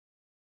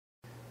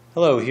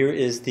Hello, here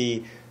is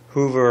the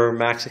Hoover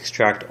Max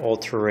Extract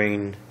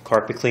All-Terrain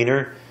Carpet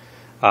Cleaner.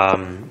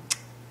 I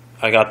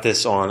got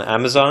this on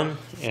Amazon,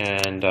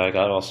 and I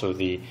got also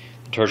the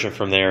detergent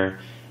from there.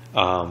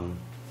 I'm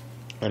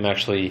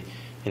actually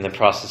in the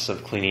process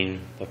of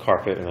cleaning the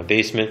carpet in the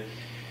basement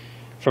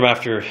from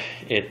after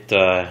it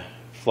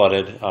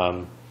flooded.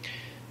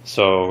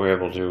 So we were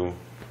able to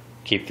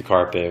keep the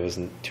carpet. It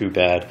wasn't too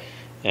bad,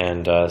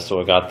 and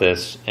so I got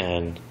this,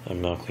 and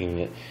I'm now cleaning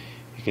it.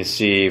 You can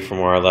see from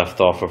where I left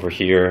off over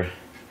here,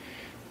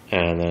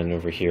 and then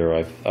over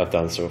here I've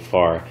done so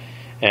far.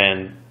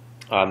 And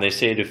they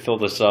say to fill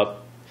this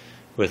up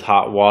with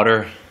hot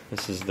water.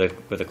 This is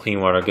where the clean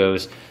water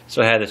goes.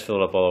 So I had this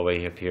filled up all the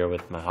way up here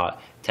with my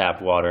hot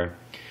tap water.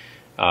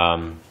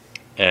 And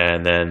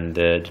then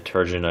the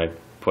detergent, I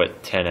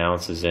put 10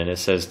 ounces in. It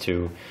says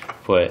to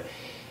put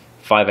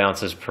 5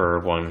 ounces per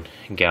 1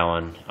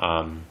 gallon.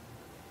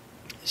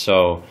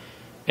 So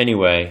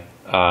anyway,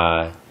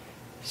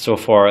 so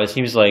far it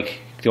seems like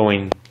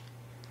going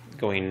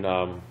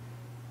from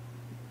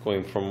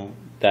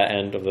that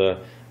end of the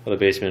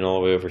basement all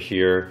the way over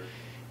here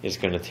is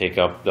going to take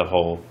up the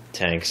whole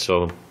tank.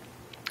 So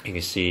you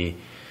can see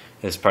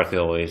it's practically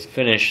all the way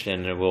finished,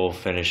 and it will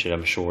finish it,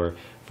 I'm sure,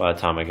 by the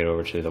time I get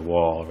over to the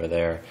wall over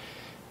there,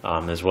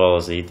 as well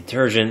as the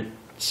detergent.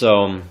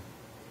 So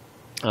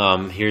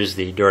here's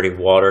the dirty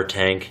water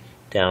tank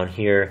down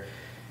here,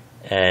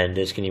 and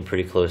it's getting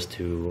pretty close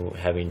to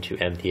having to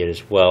empty it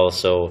as well.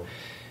 So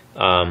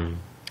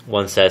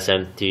once that's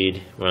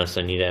emptied, once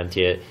I need to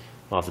empty it,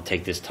 I'll have to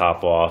take this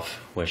top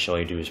off, which all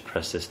you do is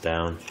press this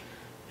down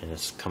and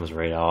this comes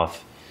right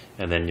off,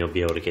 and then you'll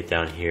be able to get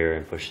down here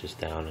and push this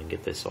down and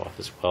get this off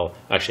as well.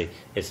 Actually,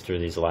 it's through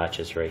these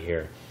latches right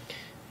here,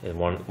 and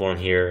one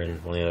here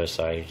and on the other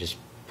side. You just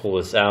pull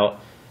this out,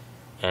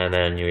 and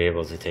then you're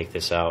able to take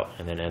this out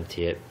and then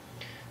empty it,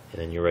 and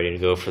then you're ready to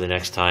go for the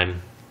next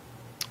time.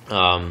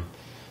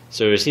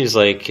 So it seems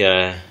like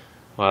we'll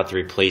have to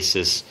replace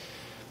this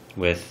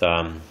with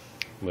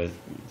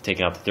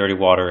taking out the dirty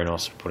water and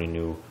also putting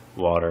new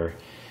water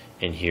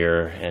in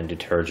here and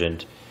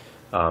detergent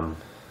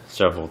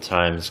several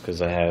times,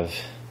 because I have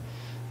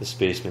this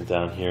basement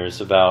down here.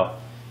 It's about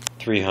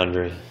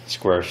 300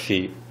 square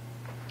feet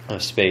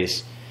of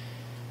space.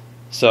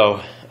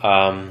 So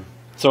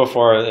so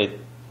far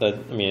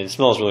it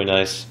smells really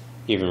nice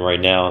even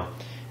right now,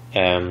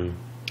 and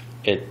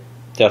it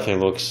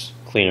definitely looks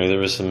cleaner. There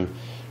was some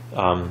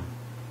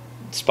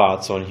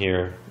spots on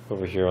here,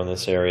 over here on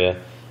this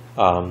area,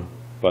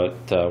 but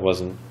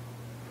wasn't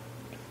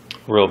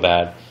real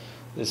bad.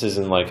 This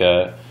isn't like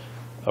a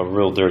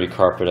real dirty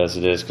carpet as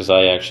it is, because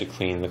I actually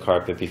cleaned the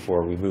carpet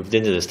before we moved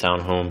into this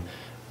townhome,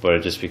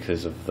 but just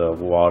because of the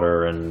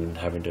water and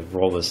having to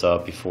roll this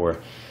up before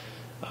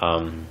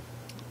the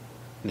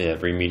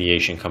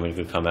remediation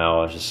could come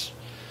out, I just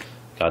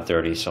got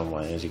dirty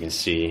somewhat. As you can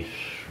see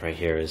right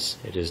here,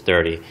 it is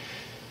dirty.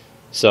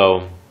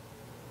 So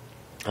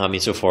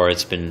so far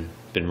it's been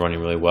running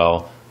really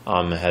well.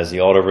 It has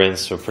the auto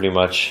rinse, so pretty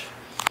much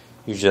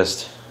you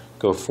just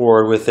go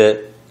forward with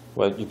it.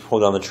 You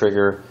pull down the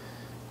trigger,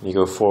 you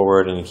go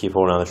forward, and you keep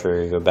holding down the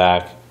trigger. You go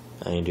back,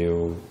 and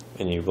you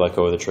let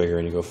go of the trigger,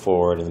 and you go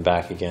forward and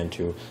back again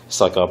to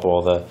suck up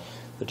all the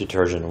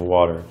detergent and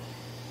water.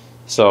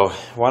 So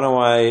why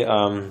don't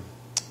I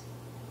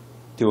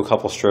do a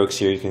couple strokes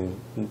here? You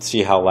can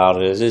see how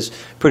loud it is. It's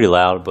pretty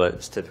loud, but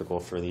it's typical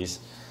for these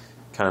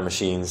kind of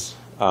machines.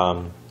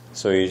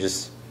 So you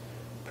just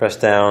press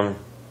down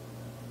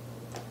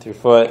with your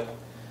foot,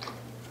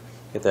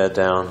 get that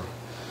down.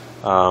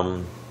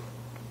 And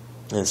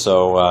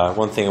so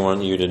one thing I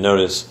want you to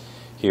notice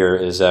here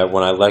is that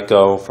when I let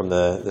go from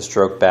the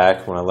stroke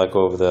back, when I let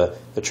go of the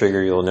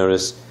trigger, you'll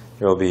notice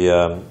there will be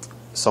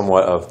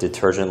somewhat of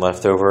detergent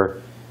left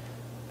over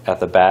at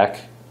the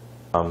back.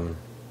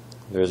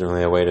 There isn't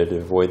really a way to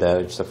avoid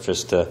that, except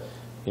just to,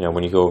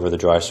 when you go over the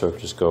dry stroke,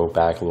 just go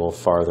back a little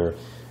farther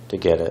to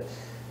get it.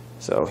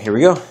 So here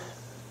we go.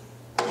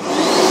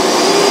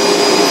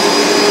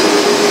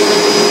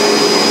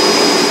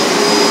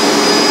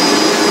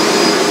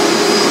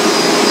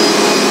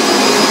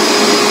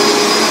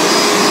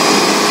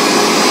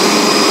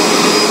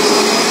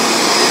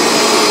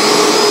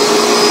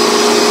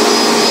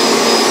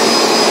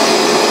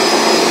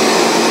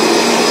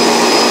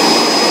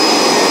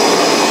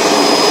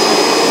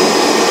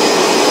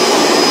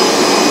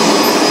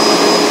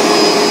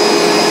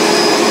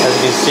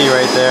 See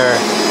right there, you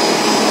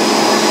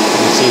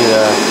can see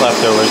the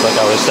leftovers, like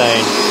I was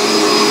saying.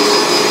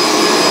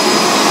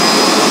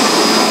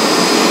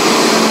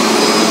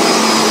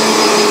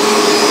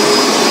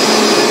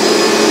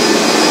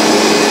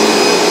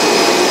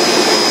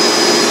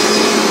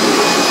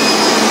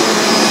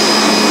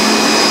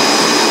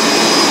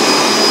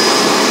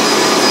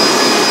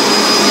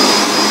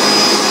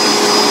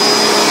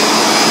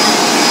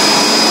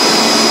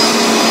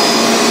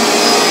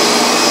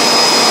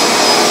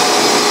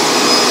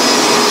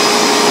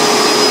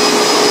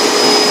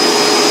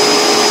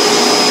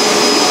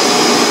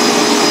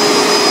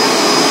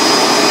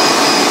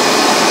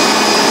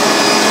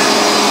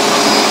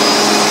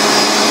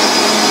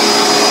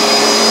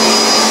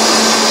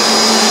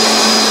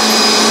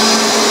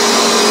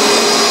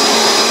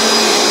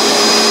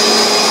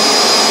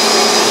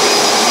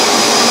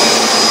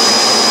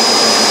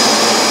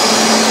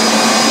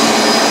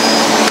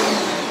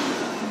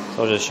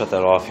 So I'll just shut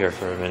that off here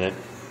for a minute.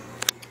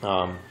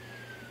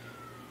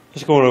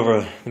 Just going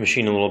over the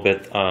machine a little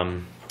bit.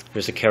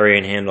 There's a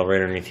carrying handle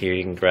right underneath here.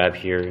 You can grab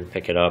here and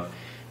pick it up.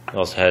 It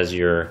also has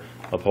your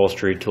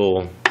upholstery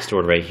tool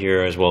stored right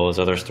here, as well as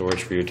other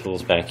storage for your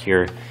tools back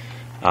here.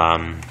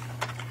 Right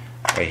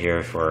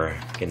here for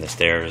getting the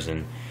stairs,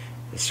 and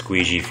the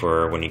squeegee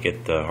for when you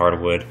get the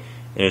hardwood.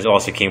 And it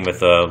also came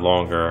with a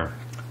longer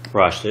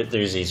brush.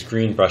 There's these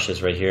green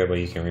brushes right here, but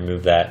you can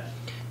remove that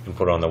and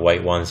put on the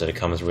white ones that it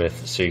comes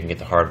with, so you can get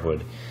the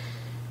hardwood.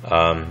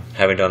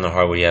 Haven't done the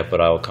hardwood yet,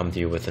 but I'll come to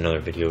you with another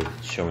video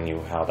showing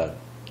you how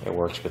it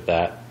works with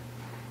that,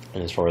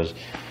 and as far as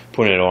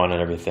putting it on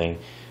and everything.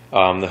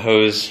 The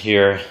hose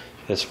here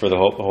is for the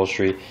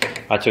upholstery.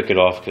 I took it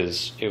off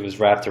because it was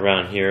wrapped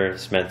around here.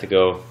 It's meant to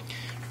go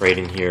right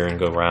in here and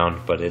go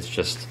around, but it's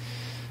just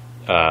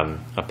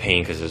a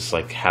pain because it's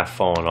like half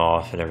falling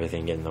off and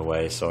everything getting in the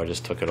way, so I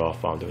just took it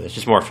off while I'm doing it. It's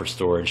just more for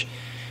storage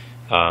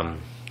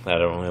that I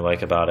don't really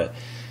like about it.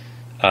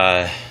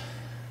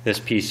 This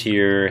piece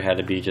here had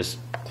to be just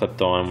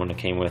clipped on when it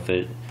came with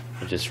it,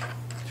 just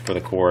for the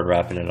cord,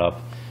 wrapping it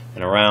up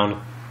and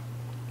around.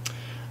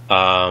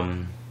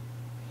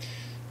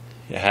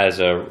 It has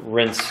a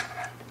rinse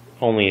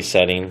only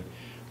setting,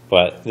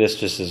 but this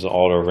just is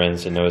auto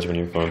rinse. It knows when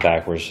you're going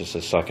backwards just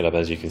to suck it up,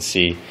 as you can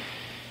see.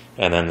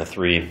 And then the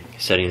 3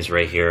 settings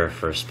right here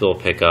for spill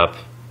pickup,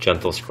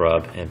 gentle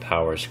scrub, and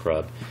power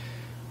scrub,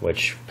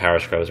 which power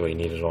scrub is what you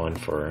need it on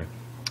for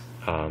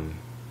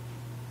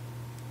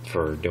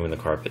doing the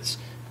carpets.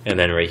 And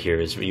then right here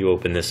is you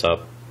open this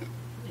up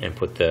and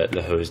put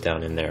the hose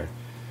down in there.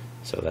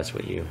 So that's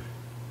what you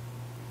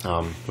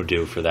would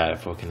do for that,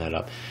 if hooking that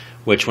up.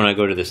 Which, when I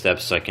go to the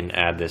steps, I can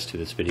add this to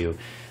this video,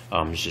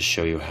 just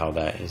show you how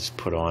that is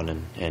put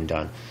on and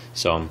done.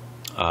 So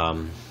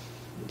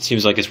it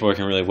seems like it's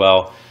working really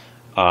well.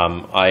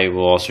 I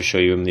will also show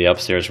you the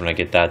upstairs when I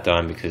get that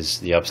done, because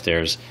the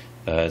upstairs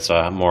it's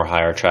a more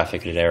higher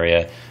trafficked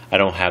area. I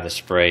don't have the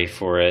spray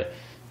for it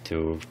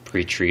to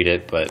pre-treat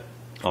it, but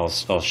I'll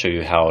show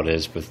you how it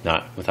is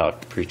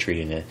without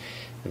pre-treating it,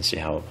 and see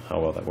how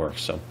well that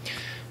works. So,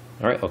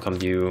 all right, I'll come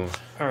to you.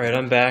 All right,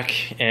 I'm back,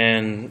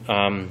 and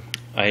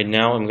I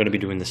now am going to be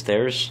doing the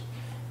stairs.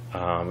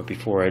 But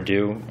before I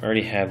do, I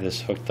already have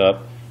this hooked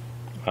up,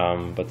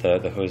 but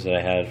the hose that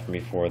I had from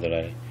before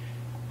that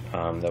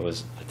that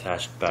was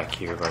attached back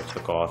here, but I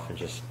took off and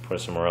just put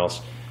it somewhere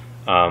else.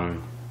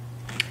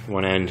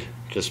 One end,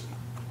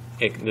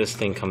 this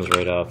thing comes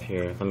right up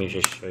here. Let me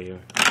just show you.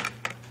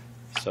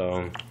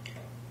 So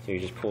you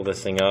just pull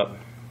this thing up,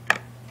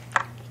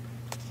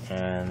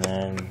 and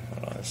then,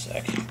 hold on a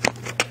sec.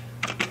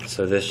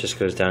 So this just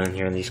goes down in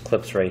here, and these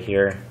clips right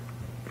here,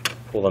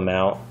 pull them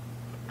out,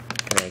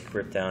 and they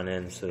grip down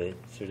in so it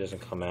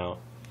doesn't come out.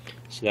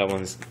 So that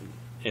one's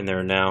in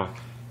there now,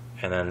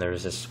 and then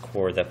there's this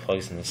cord that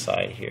plugs in the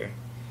side here.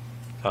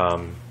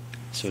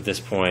 So at this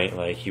point,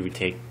 like, you would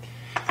take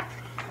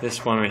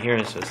this one right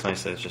here, so it's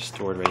nice that it's just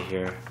stored right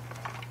here.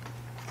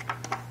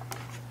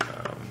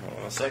 Hold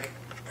on a sec.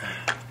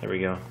 There we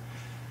go.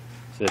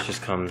 So this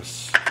just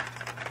comes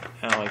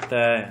out like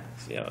that.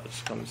 See how it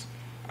just comes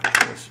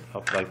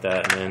up like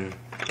that, and then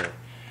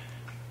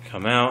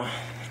come out.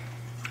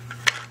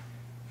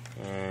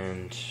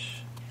 And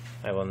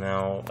I will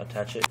now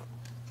attach it.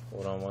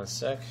 Hold on one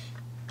sec.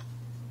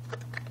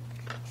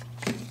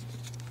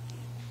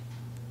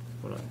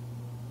 Hold on.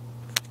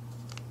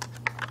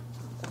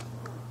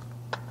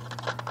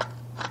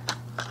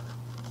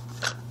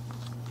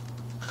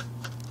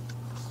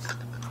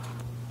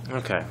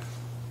 Okay.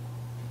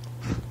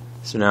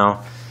 So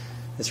now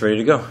it's ready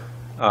to go.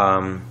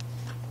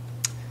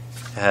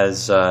 It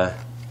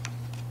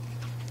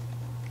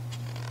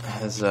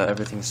has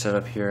everything set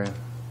up here. It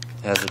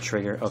has a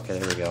trigger. Okay,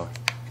 there we go.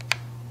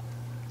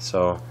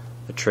 So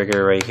the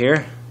trigger right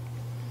here,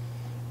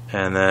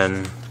 and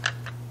then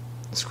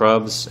the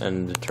scrubs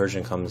and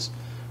detergent comes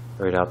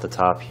right out the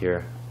top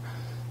here.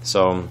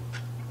 So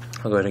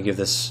I'll go ahead and give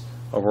this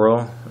a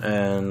whirl,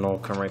 and I'll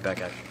come right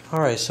back at you.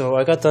 Alright, so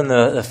I got done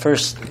the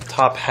first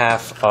top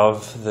half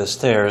of the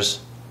stairs.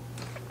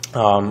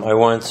 I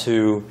wanted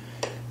to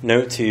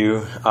note to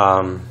you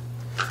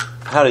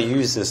how to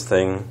use this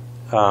thing.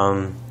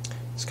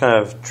 It's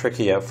kind of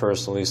tricky at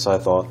first, at least I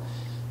thought.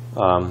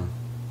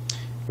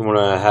 You want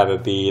to have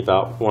it be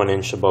about 1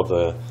 inch above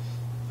the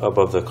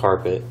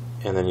carpet,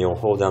 and then you'll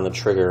hold down the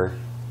trigger,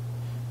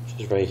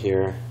 which is right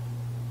here,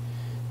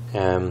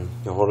 and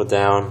you'll hold it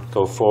down,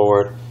 go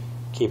forward,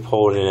 keep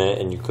holding it,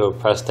 and you go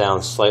press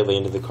down slightly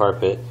into the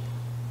carpet,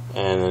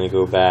 and then you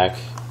go back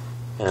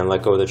and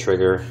let go of the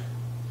trigger,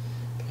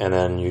 and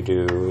then you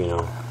do,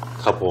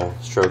 a couple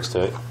strokes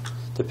to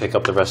pick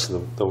up the rest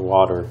of the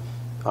water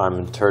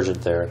and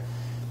detergent there.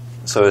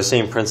 So the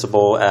same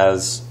principle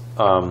as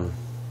the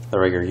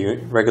regular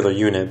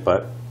unit,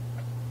 but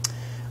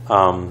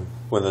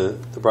when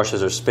the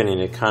brushes are spinning,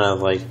 it kind of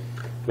like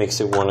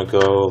makes it want to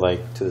go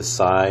like to the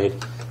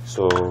side,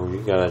 so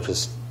you gotta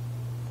just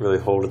really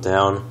hold it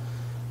down.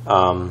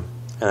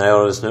 And I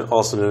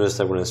also noticed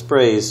that when it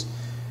sprays,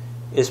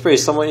 It's sprayed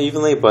somewhat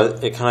evenly,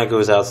 but it kind of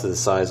goes out to the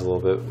sides a little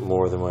bit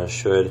more than what it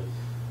should.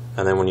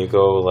 And then when you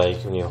go,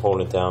 like when you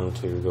hold it down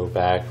to go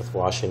back with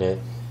washing it,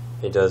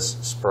 it does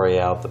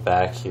spray out the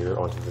back here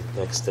onto the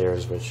next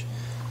stairs, which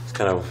is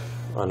kind of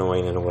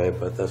annoying in a way,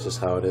 but that's just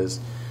how it is.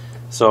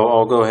 So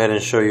I'll go ahead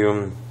and show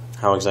you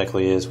how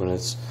exactly it is when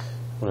it's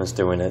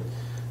doing it.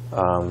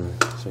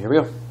 So here we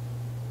go.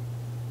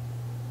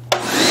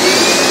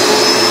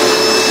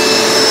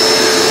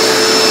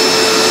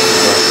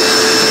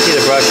 See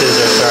the brushes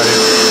are starting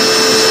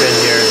to spin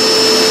here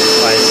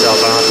by itself.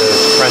 I don't have to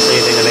press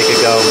anything to make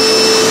it go.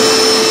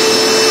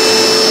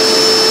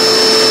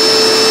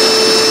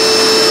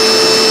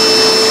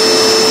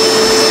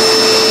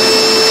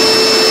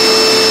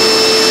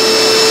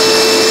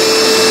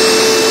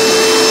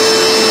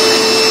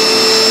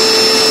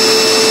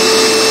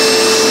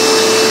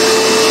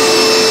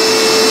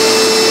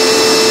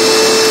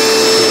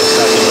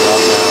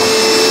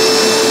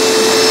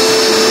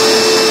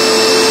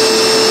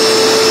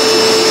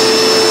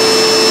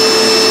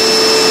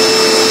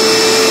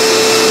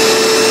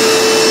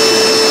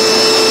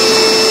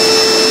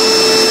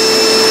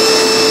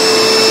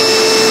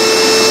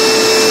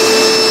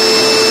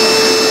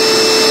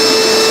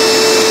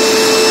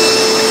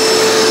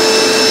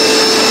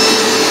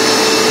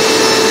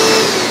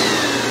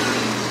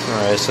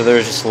 So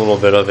there's just a little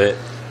bit of it.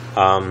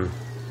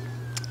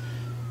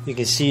 You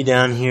can see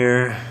down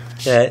here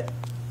that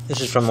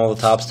this is from all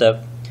the top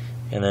step,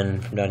 and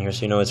then from down here,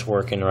 so you know it's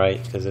working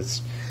right because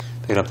it's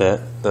picking up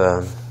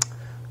the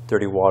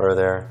dirty water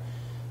there.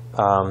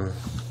 And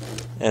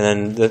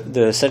then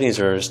the settings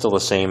are still the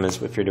same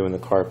as if you're doing the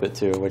carpet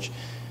too, which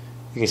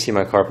you can see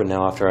my carpet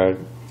now after I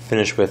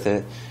finish with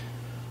it.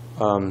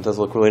 Does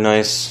look really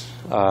nice.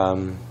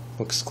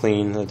 Looks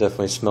clean. It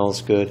definitely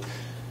smells good.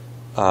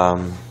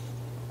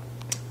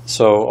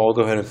 So I'll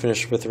go ahead and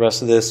finish with the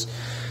rest of this.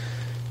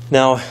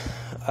 Now,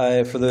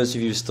 for those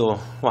of you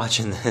still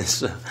watching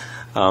this,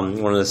 I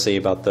wanted to say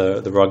about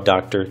the rug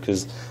doctor,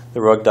 because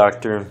the rug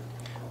doctor,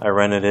 I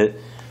rented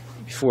it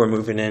before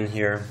moving in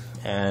here,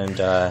 and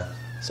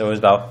so it was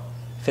about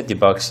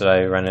 $50 that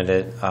I rented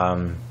it,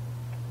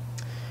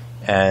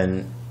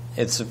 and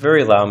it's a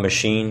very loud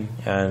machine,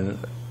 and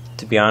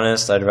to be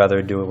honest, I'd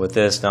rather do it with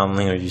this. Not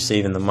only are you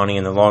saving the money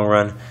in the long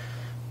run,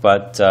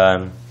 but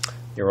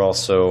you're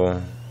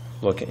also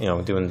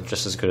doing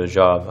just as good a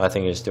job. I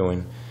think it's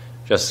doing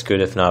just as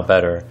good, if not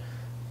better,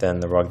 than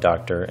the rug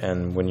doctor.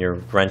 And when you're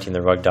renting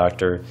the rug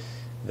doctor,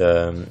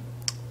 the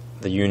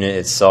unit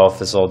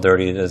itself is all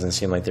dirty. It doesn't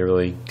seem like they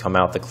really come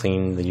out to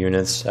clean the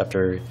units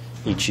after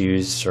each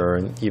use,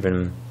 or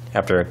even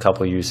after a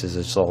couple uses.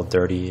 It's all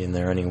dirty in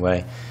there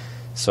anyway.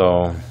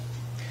 So,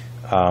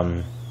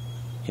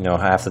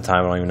 half the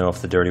time I don't even know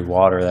if the dirty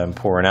water that I'm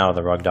pouring out of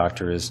the rug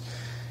doctor is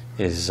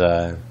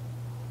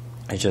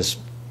just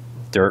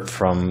dirt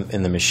from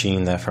in the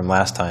machine from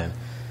last time.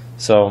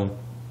 So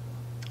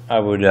I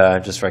would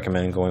just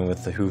recommend going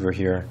with the Hoover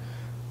here.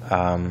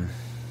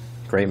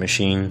 Great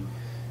machine.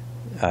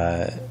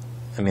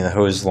 The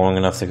hose is long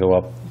enough to go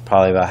up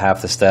probably about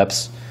half the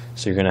steps,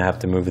 so you're going to have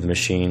to move the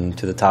machine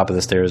to the top of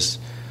the stairs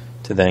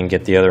to then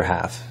get the other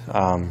half.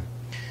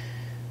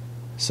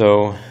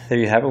 So there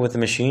you have it with the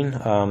machine.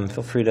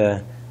 Feel free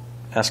to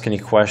ask any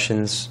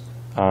questions.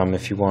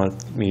 If you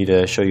want me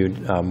to show you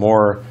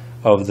more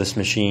of this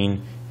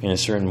machine in a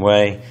certain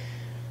way,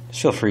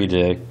 just feel free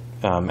to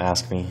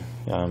ask me,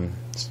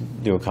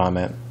 do a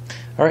comment.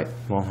 All right,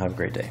 well, have a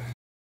great day.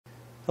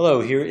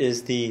 Hello, here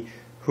is the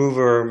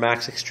Hoover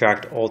Max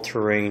Extract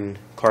All-Terrain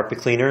Carpet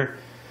Cleaner.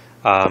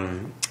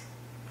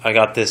 I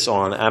got this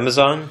on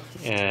Amazon,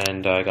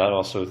 and I got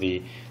also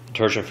the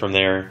detergent from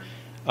there.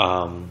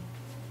 I'm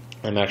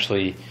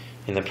actually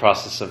in the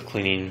process of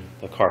cleaning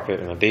the carpet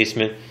in my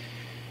basement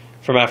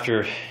from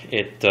after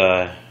it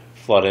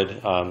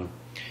flooded.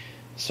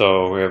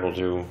 So we were able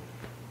to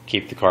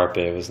keep the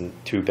carpet. It wasn't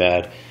too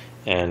bad,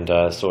 and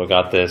so I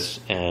got this,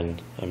 and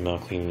I'm now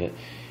cleaning it.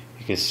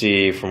 You can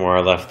see from where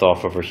I left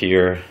off over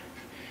here,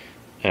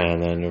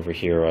 and then over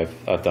here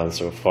I've done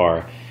so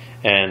far.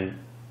 And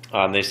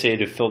they say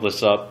to fill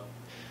this up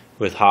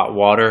with hot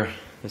water.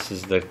 This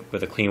is where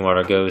the clean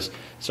water goes.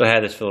 So I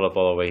had this filled up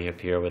all the way up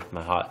here with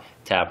my hot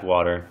tap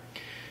water,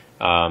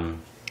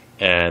 and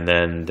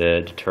then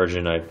the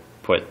detergent I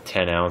put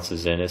 10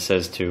 ounces in. It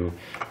says to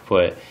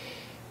put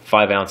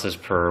 5 ounces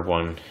per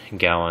 1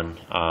 gallon.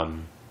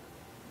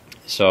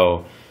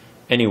 So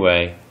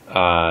anyway,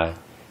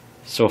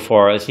 so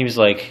far it seems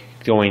like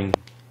going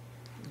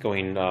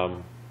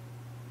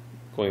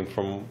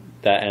from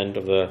that end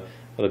of the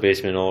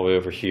basement all the way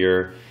over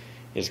here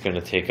is going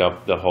to take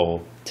up the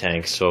whole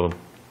tank. So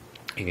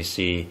you can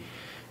see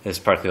it's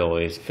practically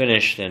always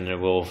finished, and it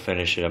will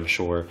finish it, I'm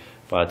sure,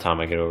 by the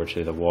time I get over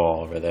to the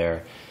wall over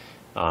there,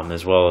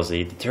 as well as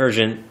the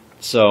detergent.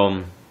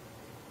 So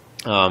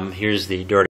here's the dirty